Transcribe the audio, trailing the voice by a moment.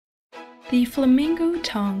The flamingo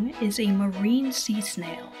tongue is a marine sea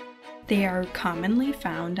snail. They are commonly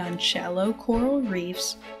found on shallow coral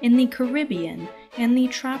reefs in the Caribbean and the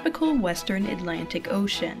tropical western Atlantic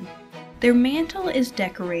Ocean. Their mantle is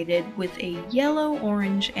decorated with a yellow,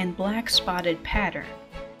 orange, and black spotted pattern.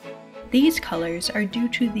 These colors are due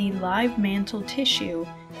to the live mantle tissue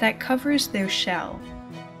that covers their shell.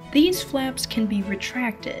 These flaps can be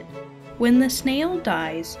retracted. When the snail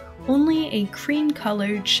dies, only a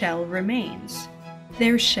cream-colored shell remains.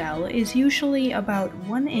 Their shell is usually about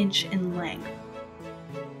 1 inch in length.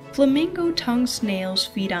 Flamingo tongue snails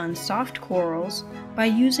feed on soft corals by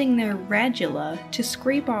using their radula to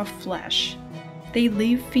scrape off flesh. They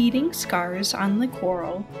leave feeding scars on the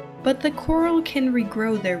coral, but the coral can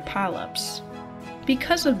regrow their polyps.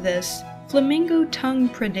 Because of this, flamingo tongue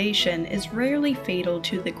predation is rarely fatal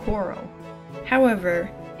to the coral.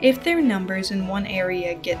 However, if their numbers in one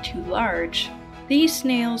area get too large, these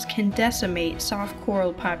snails can decimate soft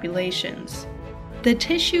coral populations. The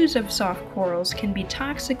tissues of soft corals can be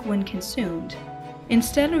toxic when consumed.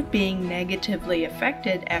 Instead of being negatively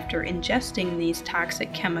affected after ingesting these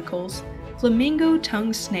toxic chemicals, flamingo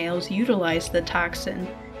tongue snails utilize the toxin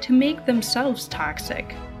to make themselves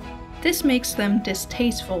toxic. This makes them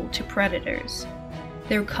distasteful to predators.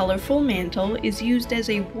 Their colorful mantle is used as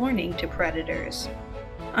a warning to predators.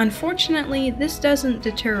 Unfortunately, this doesn't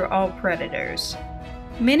deter all predators.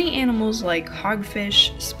 Many animals like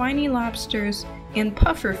hogfish, spiny lobsters, and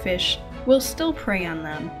pufferfish will still prey on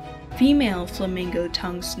them. Female flamingo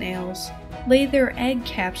tongue snails lay their egg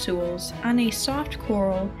capsules on a soft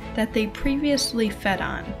coral that they previously fed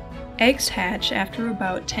on. Eggs hatch after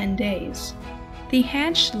about 10 days. The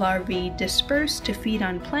hatched larvae disperse to feed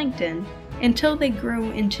on plankton until they grow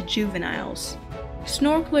into juveniles.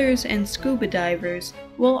 Snorkelers and scuba divers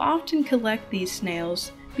will often collect these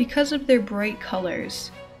snails because of their bright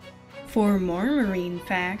colors. For more marine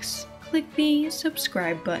facts, click the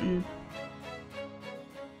subscribe button.